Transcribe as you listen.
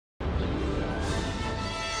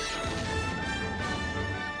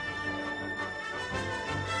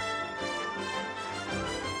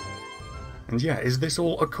And yeah, is this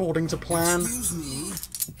all according to plan? Excuse me,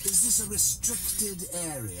 is this a restricted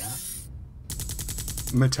area?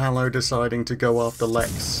 Metallo deciding to go after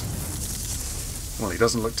Lex. Well, he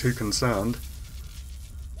doesn't look too concerned.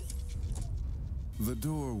 The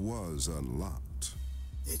door was unlocked.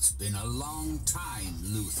 It's been a long time,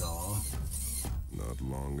 Luthor. Not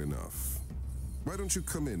long enough. Why don't you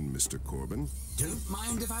come in, Mr. Corbin? Don't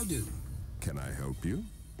mind if I do. Can I help you?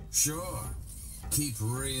 Sure. Keep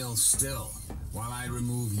real still while I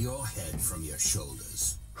remove your head from your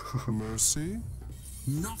shoulders. Mercy?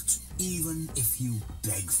 Not even if you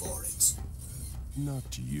beg for it.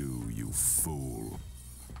 Not you, you fool.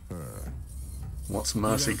 Her. What's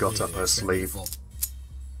Mercy got up her sleeve?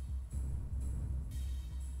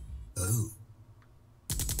 Oh.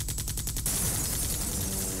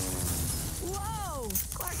 Whoa!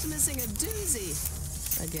 Clark's missing a doozy.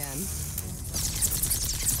 Again.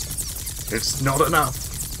 It's not enough.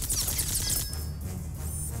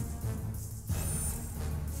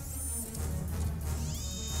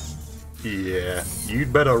 Yeah,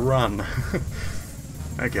 you'd better run.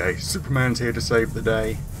 Okay, Superman's here to save the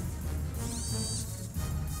day.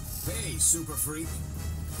 Hey, Super Freak.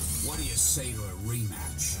 What do you say to a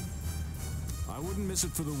rematch? I wouldn't miss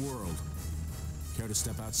it for the world. Care to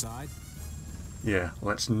step outside? Yeah,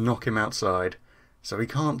 let's knock him outside. So he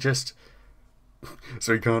can't just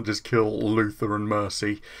kill Luthor and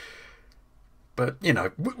Mercy. But, you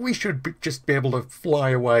know, we should just be able to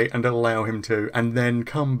fly away and allow him to, and then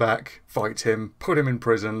come back, fight him, put him in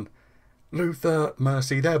prison. Luthor,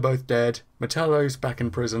 Mercy, they're both dead. Metallo's back in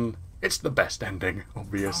prison. It's the best ending,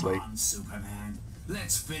 obviously. Come on, Superman.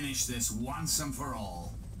 Let's finish this once and for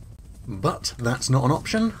all. But that's not an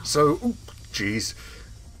option, so... Jeez.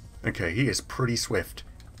 Okay, he is pretty swift.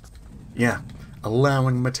 Yeah,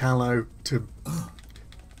 allowing Metallo to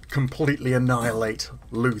completely annihilate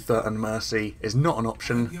Luthor and Mercy is not an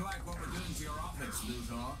option. You like what we're doing to your office,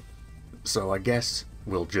 Luthor? So I guess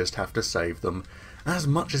we'll just have to save them, as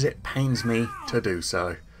much as it pains me to do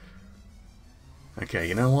so. Okay,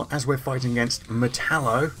 you know what? As we're fighting against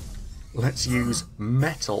Metallo, let's use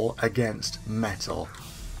metal against metal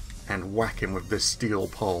and whack him with this steel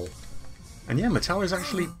pole. And yeah, Metallo is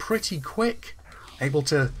actually pretty quick, able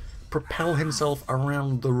to propel himself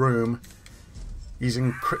around the room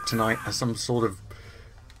using kryptonite as some sort of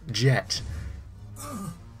jet.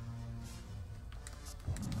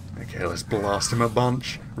 Okay, let's blast him a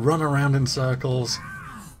bunch. Run around in circles.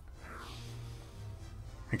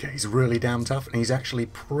 Okay, he's really damn tough, and he's actually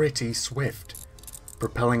pretty swift.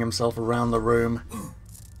 Propelling himself around the room.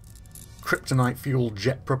 Kryptonite-fueled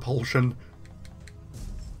jet propulsion.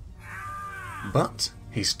 But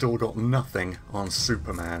he's still got nothing on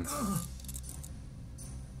Superman.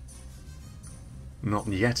 Not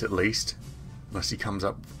yet, at least. Unless he comes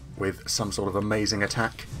up with some sort of amazing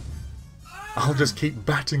attack. I'll just keep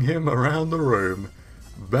batting him around the room.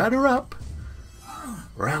 Batter up!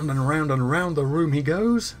 Round and round and round the room he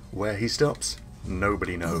goes. Where he stops,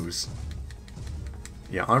 nobody knows.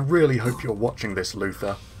 Yeah, I really hope you're watching this,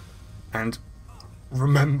 Luthor. And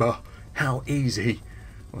remember how easy...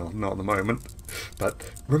 Well, not at the moment.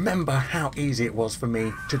 But remember how easy it was for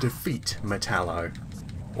me to defeat Metallo.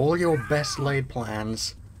 All your best laid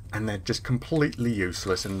plans, and they're just completely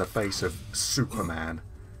useless in the face of Superman.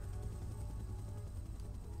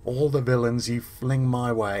 All the villains you fling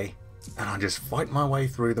my way, and I just fight my way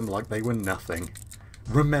through them like they were nothing.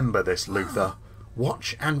 Remember this, Luthor.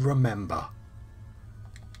 Watch and remember.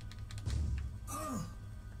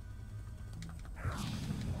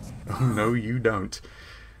 Oh no, you don't.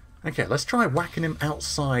 Okay, let's try whacking him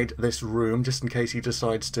outside this room, just in case he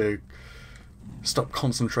decides to stop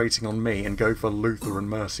concentrating on me and go for Luthor and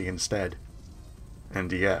Mercy instead.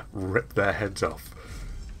 And yeah, rip their heads off.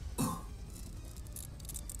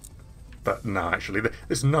 But no, actually,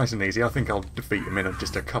 this is nice and easy. I think I'll defeat him in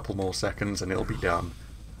just a couple more seconds and it'll be done.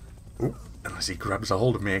 Ooh, unless he grabs a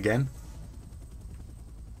hold of me again.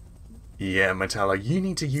 Yeah, Metallo, you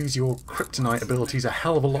need to use your kryptonite abilities a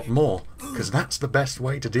hell of a lot more, because that's the best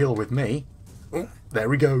way to deal with me. Oh,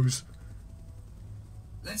 there he goes.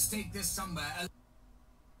 Let's take this somewhere.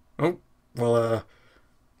 Oh, well,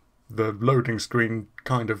 the loading screen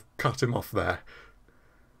kind of cut him off there.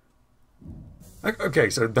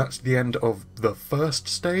 Okay, so that's the end of the first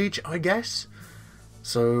stage, I guess.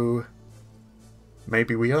 So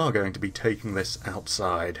maybe we are going to be taking this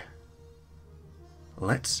outside.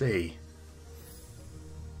 Let's see.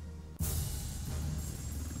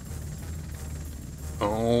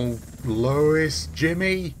 Oh, Lois,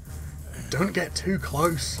 Jimmy, don't get too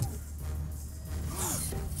close.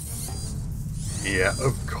 Yeah,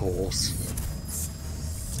 of course.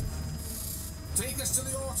 access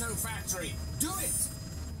to the auto factory. Do it!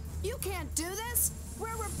 You can't do this.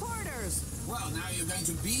 We're reporters. Well, now you're going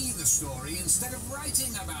to be the story instead of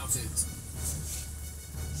writing about it.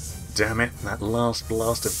 Damn it, that last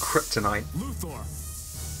blast of kryptonite Luthor!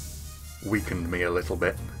 weakened me a little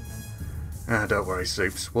bit. Ah, don't worry,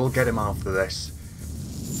 Soups. We'll get him after this.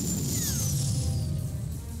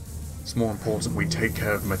 It's more important we take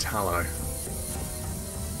care of Metallo.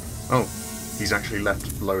 Oh, he's actually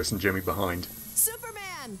left Lois and Jimmy behind.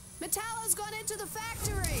 Superman! Metallo's gone into the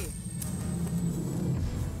factory.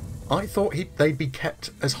 I thought they'd be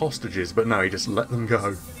kept as hostages, but no, he just let them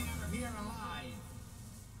go.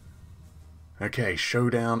 Okay,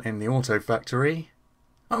 showdown in the auto factory.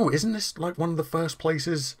 Oh, isn't this like one of the first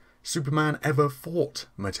places Superman ever fought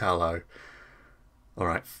Metallo?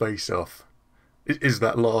 Alright, face off. Is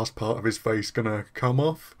that last part of his face gonna come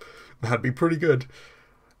off? That'd be pretty good.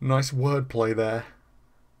 Nice wordplay there.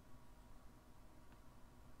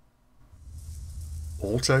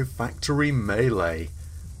 Auto factory melee.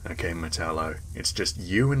 Okay, Metallo, it's just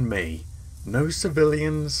you and me. No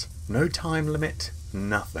civilians, no time limit,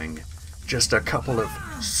 nothing. Just a couple of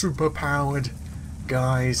super-powered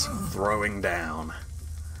guys throwing down.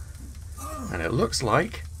 And it looks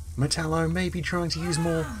like Metallo may be trying to use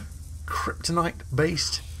more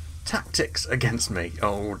kryptonite-based tactics against me.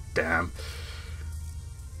 Oh, damn.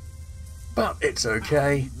 But it's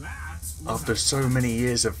okay. After so many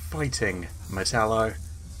years of fighting Metallo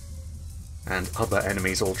and other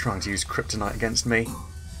enemies all trying to use kryptonite against me.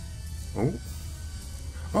 Oh.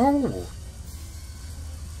 Oh!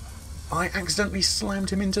 I accidentally slammed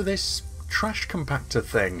him into this trash compactor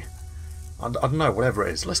thing. I don't know, whatever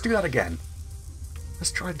it is. Let's do that again.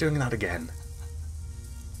 Let's try doing that again.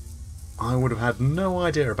 I would have had no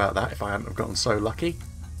idea about that if I hadn't have gotten so lucky.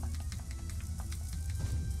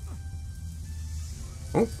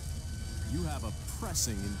 Oh. You have a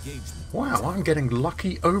pressing engagement. Wow, I'm getting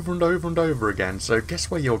lucky over and over and over again. So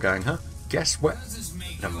guess where you're going, huh? Guess where...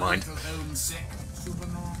 Never mind.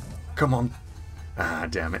 Come on. Ah,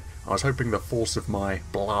 damn it. I was hoping the force of my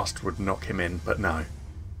blast would knock him in, but no.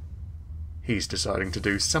 He's deciding to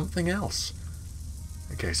do something else.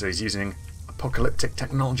 Okay, so he's using apocalyptic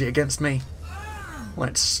technology against me.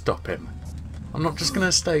 Let's stop him. I'm not just going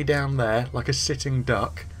to stay down there like a sitting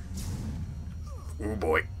duck. Oh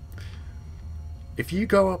boy. If you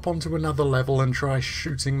go up onto another level and try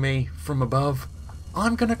shooting me from above,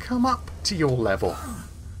 I'm going to come up to your level.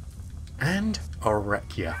 And I'll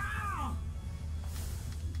wreck you.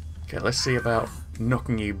 Okay, let's see about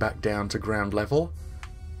knocking you back down to ground level.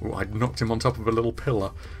 Oh, I knocked him on top of a little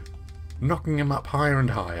pillar. Knocking him up higher and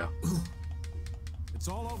higher. It's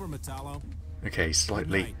all over, Metallo. Okay,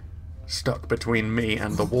 slightly stuck between me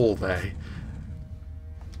and the wall there.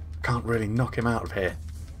 Can't really knock him out of here.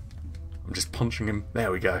 I'm just punching him.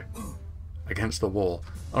 There we go. Against the wall.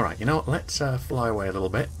 Alright, you know what? Let's fly away a little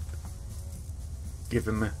bit. Give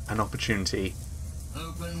him an opportunity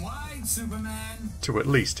Open wide, Superman. to at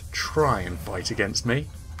least try and fight against me.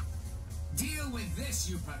 Deal with this,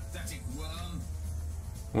 you pathetic worm.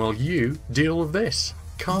 Well, you deal with this.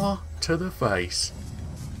 Car to the face.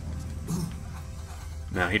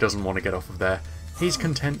 Now, he doesn't want to get off of there. He's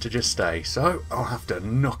content to just stay, so I'll have to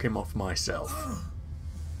knock him off myself.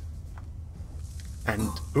 And,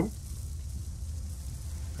 ooh.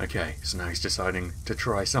 Okay, so now he's deciding to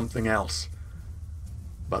try something else.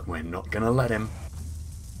 But we're not going to let him.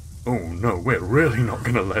 Oh no, we're really not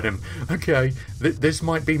going to let him. Okay, this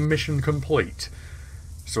might be mission complete.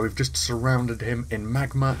 So we've just surrounded him in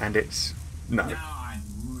magma and it's... No. Now I'm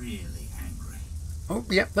really angry. Oh,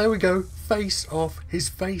 yep, there we go. Face off. His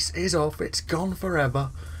face is off. It's gone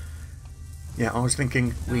forever. Yeah, I was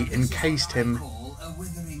thinking we encased him Call a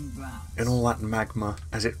withering blast. in all that magma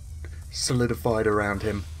as it solidified around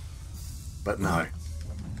him. But no.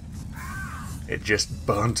 It just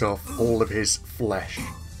burnt off all of his flesh.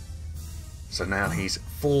 So now he's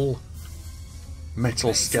full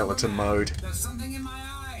metal skeleton mode. There's something in my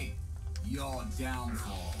eye. Your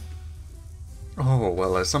downfall. Oh,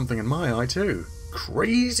 well, there's something in my eye too.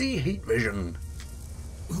 Crazy heat vision.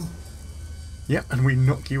 Yep, and we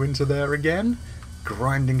knock you into there again,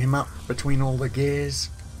 grinding him up between all the gears.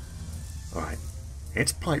 Alright,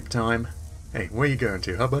 it's pipe time. Hey, where you going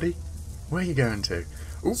to, huh, buddy? Where you going to?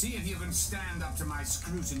 Ooh. See if you can stand up to my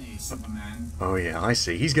scrutiny, Superman. Oh yeah, I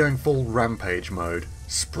see. He's going full rampage mode,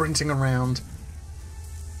 sprinting around,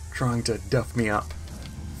 trying to duff me up,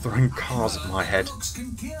 throwing cars at my head. Looks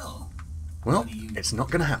can kill. Well, it's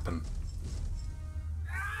not going to happen.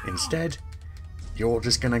 Instead, you're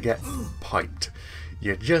just going to get piped.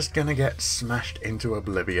 You're just going to get smashed into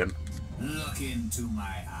oblivion. Look into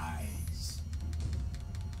my eyes.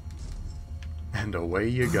 And away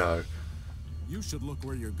you go. You should look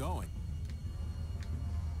where you're going.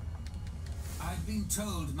 I've been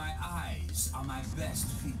told my eyes are my best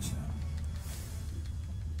feature.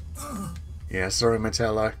 Yeah, sorry,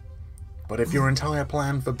 Metallo. But if your entire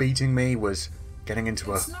plan for beating me was getting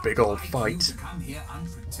into a big old fight,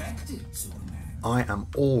 I am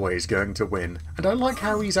always going to win. And I like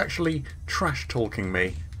how he's actually trash-talking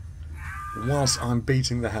me whilst I'm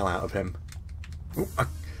beating the hell out of him. Ooh,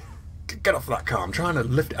 get off that car. I'm trying to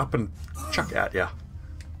lift it up and chuck it at you.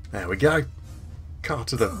 There we go. Car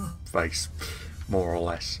to the face, more or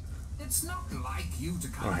less. It's not like you to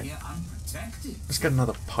come here unprotected. Let's get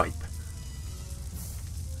another pipe.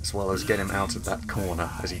 As well as get him out of that corner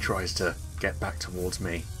as he tries to get back towards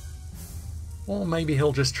me. Or maybe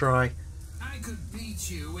he'll just try. I could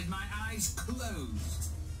beat you with my eyes closed,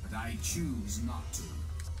 but I choose not to.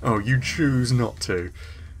 Oh, you choose not to.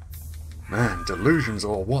 Man, delusions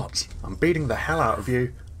or what? I'm beating the hell out of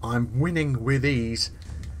you. I'm winning with ease.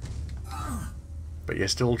 But you're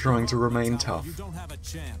still trying to remain tough. You don't have a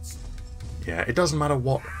chance. Yeah, it doesn't matter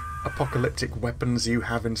what apocalyptic weapons you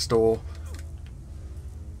have in store.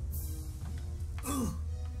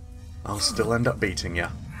 I'll still end up beating you.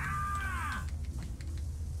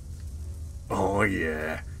 Oh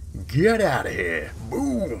yeah. Get out of here.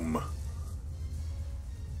 Boom.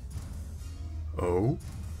 Oh.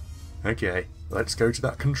 Okay, let's go to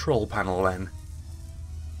that control panel then.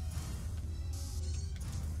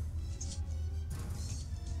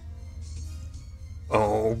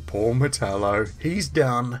 Oh, poor Metallo. He's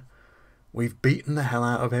done. We've beaten the hell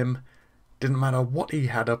out of him. Didn't matter what he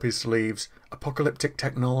had up his sleeves. Apocalyptic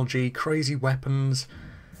technology, crazy weapons.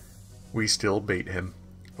 We still beat him.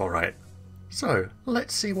 Alright. So,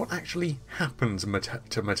 let's see what actually happens to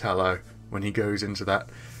Metallo when he goes into that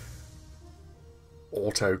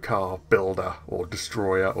auto car builder or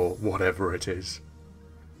destroyer or whatever it is.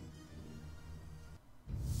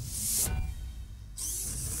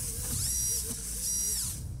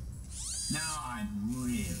 Now I'm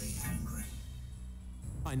really angry.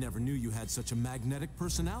 I never knew you had such a magnetic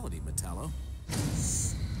personality, Metallo.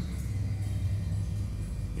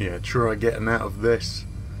 Yeah, try getting out of this.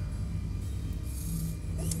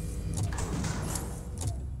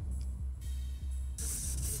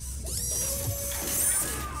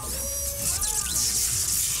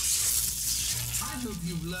 I hope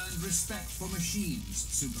you've learned respect for machines,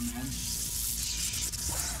 Superman.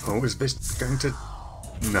 Oh, is this going to...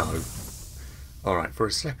 No. Alright, for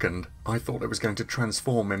a second, I thought it was going to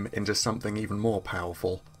transform him into something even more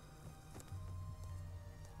powerful.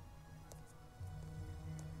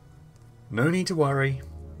 No need to worry.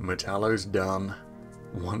 Metallo's done.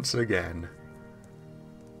 Once again.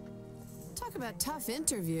 Talk about tough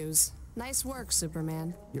interviews. Nice work,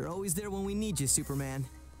 Superman. You're always there when we need you, Superman.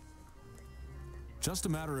 Just a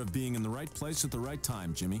matter of being in the right place at the right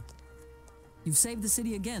time, Jimmy. You've saved the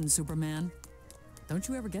city again, Superman. Don't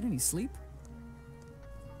you ever get any sleep?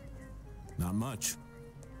 Not much.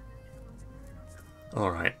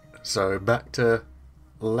 Alright, so back to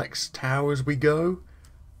Lex Towers we go.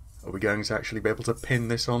 Are we going to actually be able to pin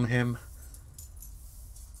this on him?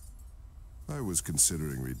 I was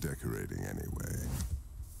considering redecorating anyway.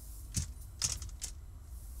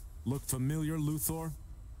 Look familiar, Luthor?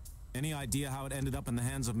 Any idea how it ended up in the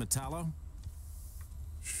hands of Metallo?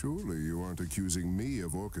 Surely you aren't accusing me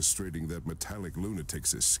of orchestrating that metallic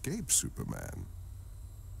lunatic's escape, Superman.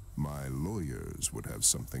 My lawyers would have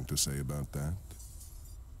something to say about that.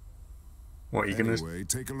 What, are you gonna... Anyway,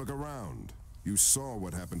 take a look around. You saw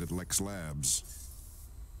what happened at Lex Labs.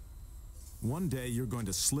 One day you're going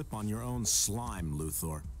to slip on your own slime,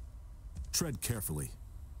 Luthor. Tread carefully.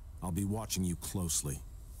 I'll be watching you closely.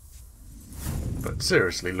 But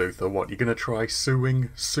seriously, Luthor, what, you gonna try suing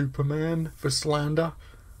Superman for slander?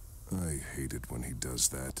 I hate it when he does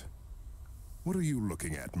that. What are you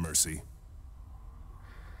looking at, Mercy?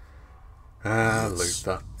 Ah,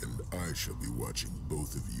 Luthor. And I shall be watching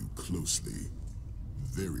both of you closely.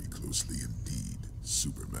 Very closely indeed,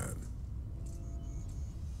 Superman.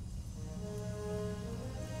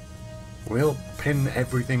 We'll pin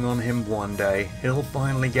everything on him one day. He'll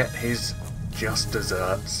finally get his just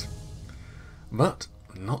desserts. But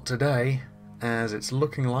not today, as it's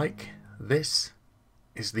looking like this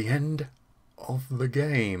is the end of the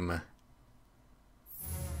game.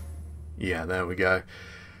 Yeah, there we go.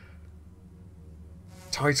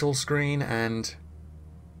 Title screen and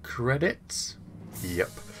credits?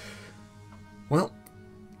 Yep. Well,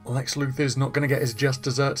 Lex Luthor's not going to get his just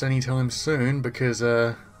desserts anytime soon because,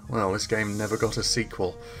 well, this game never got a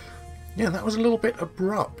sequel. Yeah, that was a little bit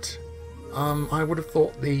abrupt. I would have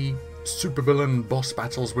thought the supervillain boss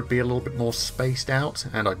battles would be a little bit more spaced out,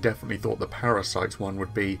 and I definitely thought the Parasites one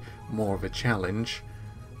would be more of a challenge.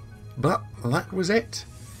 But that was it.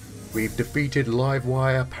 We've defeated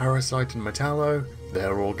Livewire, Parasite and Metallo.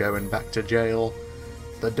 They're all going back to jail.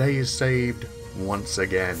 The day is saved once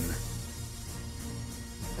again.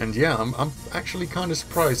 And yeah, I'm actually kind of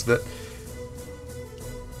surprised that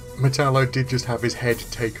Metallo did just have his head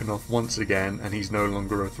taken off once again and he's no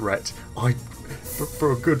longer a threat.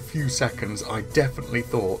 For a good few seconds, I definitely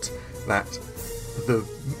thought that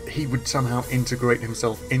he would somehow integrate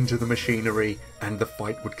himself into the machinery and the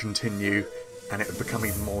fight would continue and it would become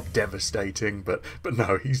even more devastating, but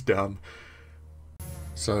no, he's done.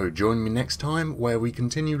 So join me next time where we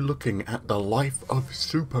continue looking at the life of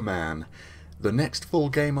Superman. The next full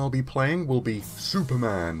game I'll be playing will be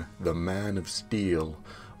Superman, the Man of Steel.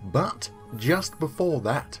 But just before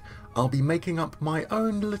that, I'll be making up my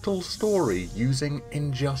own little story using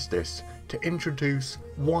Injustice to introduce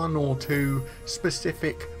one or two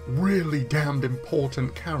specific, really damned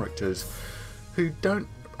important characters who don't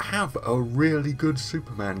have a really good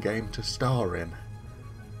Superman game to star in.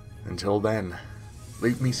 Until then,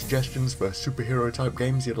 leave me suggestions for superhero type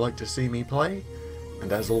games you'd like to see me play,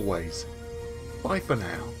 and as always, bye for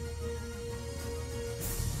now.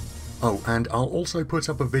 Oh, and I'll also put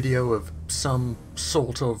up a video of some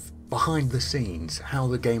sort of behind the scenes, how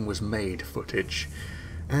the game was made footage.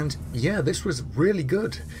 And yeah, this was really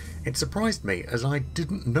good. It surprised me as I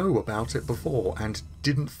didn't know about it before and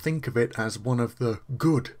didn't think of it as one of the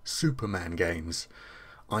good Superman games.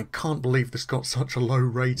 I can't believe this got such a low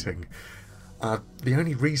rating. The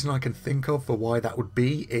only reason I can think of for why that would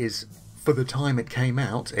be is for the time it came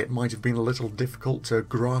out, it might have been a little difficult to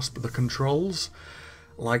grasp the controls.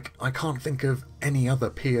 Like, I can't think of any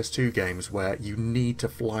other PS2 games where you need to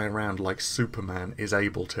fly around like Superman is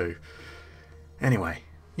able to. Anyway,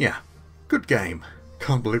 yeah, good game.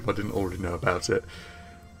 Can't believe I didn't already know about it.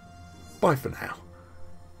 Bye for now.